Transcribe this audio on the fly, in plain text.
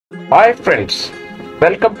Hi friends,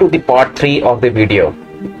 welcome to the part 3 of the video.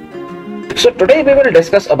 So today we will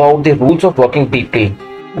discuss about the rules of working deeply.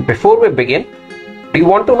 Before we begin, do you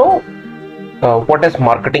want to know what is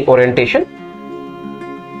marketing orientation?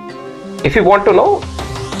 If you want to know,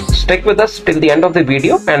 stick with us till the end of the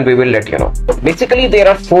video and we will let you know. Basically there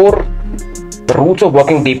are 4 rules of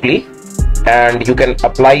working deeply and you can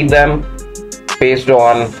apply them based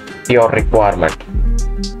on your requirement.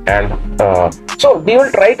 And so we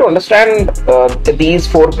will try to understand these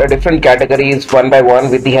 4 different categories one by one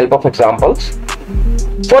with the help of examples.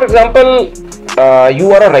 For example,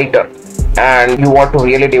 you are a writer and you want to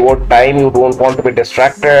really devote time, you don't want to be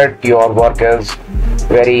distracted, your work is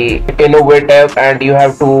very innovative and you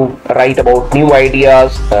have to write about new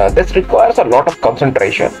ideas. This requires a lot of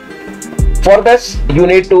concentration. For this, you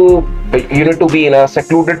need to be in a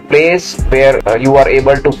secluded place where you are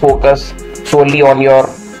able to focus solely on your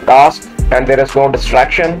task and there is no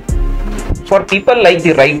distraction. For people like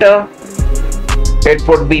the writer, it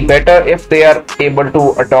would be better if they are able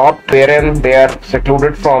to adopt wherein they are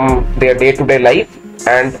secluded from their day-to-day life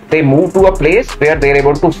and they move to a place where they are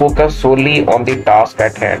able to focus solely on the task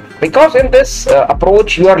at hand. Because in this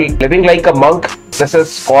approach, you are living like a monk. This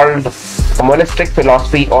is called a monastic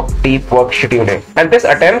philosophy of deep work scheduling. And this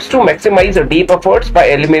attempts to maximize the deep efforts by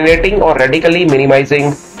eliminating or radically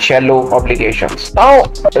minimizing shallow obligations. Now,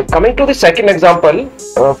 coming to the second example,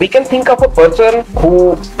 we can think of a person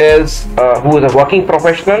who is a working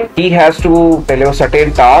professional. He has to deliver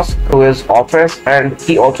certain tasks to his office and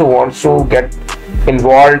he also wants to get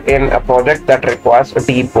involved in a project that requires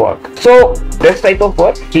deep work. So this type of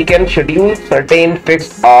work, he can schedule certain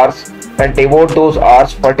fixed hours and devote those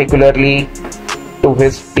hours particularly to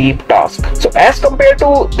his deep task. So as compared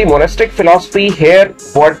to the monastic philosophy here,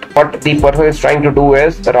 what the person is trying to do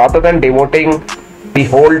is, rather than devoting the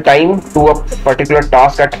whole time to a particular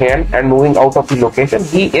task at hand and moving out of the location,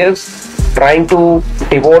 he is trying to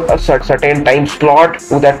devote a certain time slot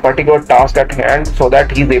to that particular task at hand so that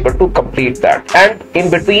he is able to complete that. And in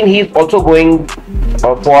between, he is also going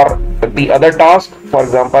for the other task. For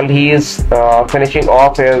example, he is finishing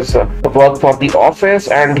off his work for the office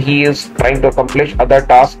and he is trying to accomplish other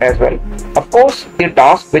tasks as well. Of course, the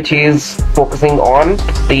task which he is focusing on,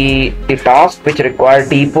 the task which require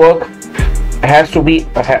deep work, has to be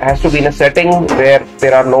in a setting where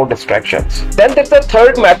there are no distractions. Then there's a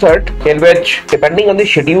third method in which, depending on the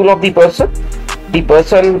schedule of the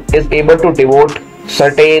person is able to devote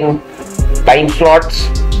certain time slots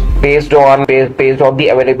based on the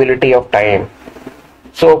availability of time.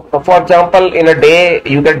 So for example, in a day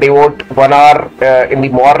you can devote 1 hour in the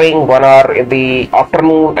morning, 1 hour in the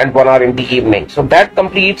afternoon and 1 hour in the evening. So that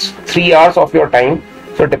completes 3 hours of your time.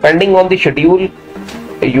 So depending on the schedule,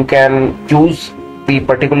 you can choose the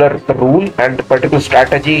particular rule and the particular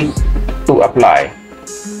strategy to apply.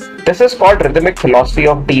 This is called rhythmic philosophy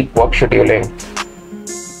of deep work scheduling.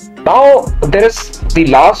 Now there is the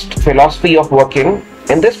last philosophy of working.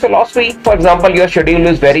 In this philosophy, for example, your schedule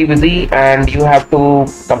is very busy and you have to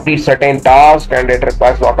complete certain tasks and it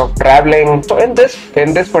requires a lot of traveling. So in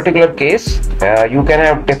this particular case, you can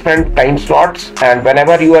have different time slots, and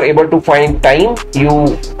whenever you are able to find time,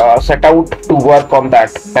 you set out to work on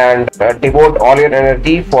that and devote all your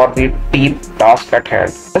energy for the deep task at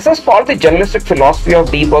hand. This is called the generalistic philosophy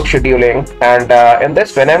of deep work scheduling, and in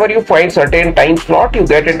this, whenever you find certain time slot, you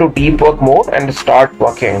get into deep work mode and start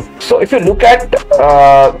working. So if you look at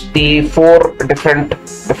the 4 different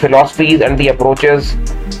philosophies and the approaches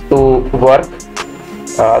to work,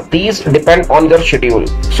 these depend on your schedule.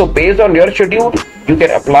 So based on your schedule, you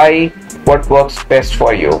can apply what works best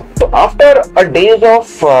for you. So after a day of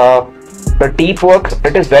the deep work,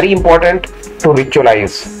 it is very important to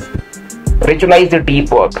ritualize the deep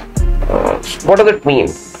work. What does it mean?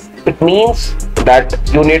 It means that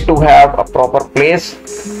you need to have a proper place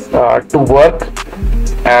to work,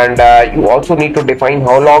 and you also need to define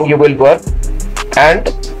how long you will work, and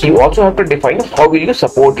you also have to define how will you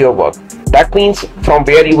support your work. That means from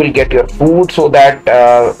where you will get your food, so that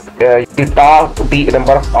the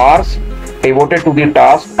number of hours devoted to the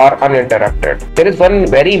task are uninterrupted. There is one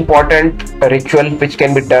very important ritual which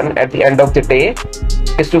can be done at the end of the day,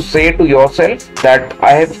 is to say to yourself that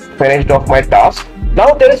I have finished off my task.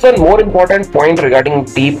 Now there is one more important point regarding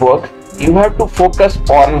deep work. You have to focus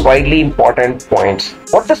on widely important points.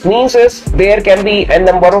 What this means is, there can be a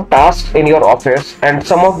number of tasks in your office and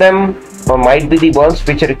some of them might be the ones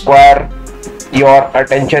which require your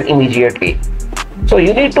attention immediately. So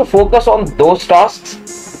you need to focus on those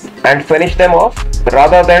tasks and finish them off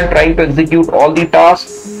rather than trying to execute all the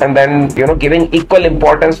tasks and then giving equal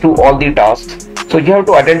importance to all the tasks. So you have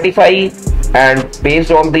to identify, and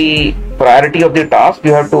based on the priority of the task,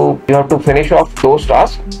 you have to finish off those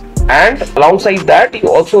tasks. And alongside that, you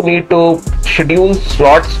also need to schedule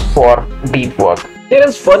slots for deep work. There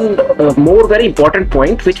is one more very important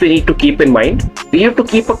point which we need to keep in mind. We have to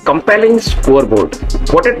keep a compelling scoreboard.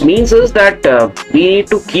 What it means is that we need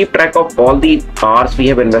to keep track of all the hours we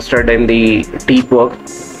have invested in the deep work,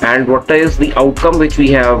 and what is the outcome which we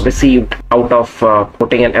have received out of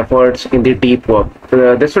putting in efforts in the deep work.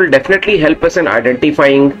 This will definitely help us in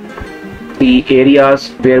identifying the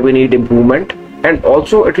areas where we need improvement, and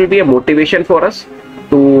also it will be a motivation for us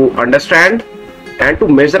to understand and to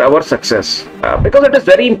measure our success, because it is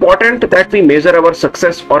very important that we measure our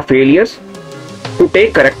success or failures to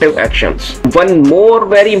take corrective actions. One more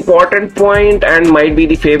very important point, and might be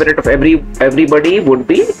the favorite of everybody, would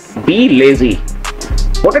be lazy.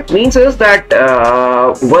 What it means is that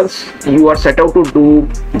once you are set out to do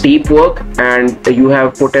deep work and you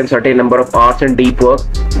have put in certain number of hours in deep work,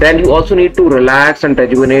 then you also need to relax and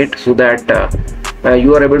rejuvenate, so that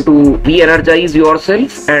you are able to re-energize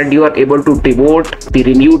yourself and you are able to devote the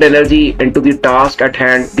renewed energy into the task at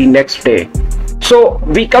hand the next day. So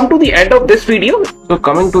we come to the end of this video. So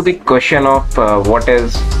coming to the question of what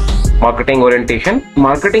is marketing orientation.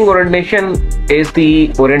 Marketing orientation is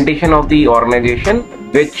the orientation of the organization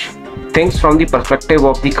which thinks from the perspective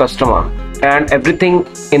of the customer, and everything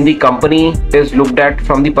in the company is looked at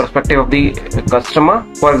from the perspective of the customer.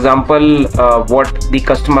 For example, what the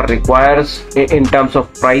customer requires in terms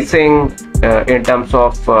of pricing, in terms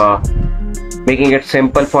of making it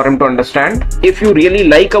simple for him to understand. If you really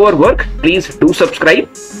like our work, please do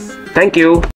subscribe. Thank you.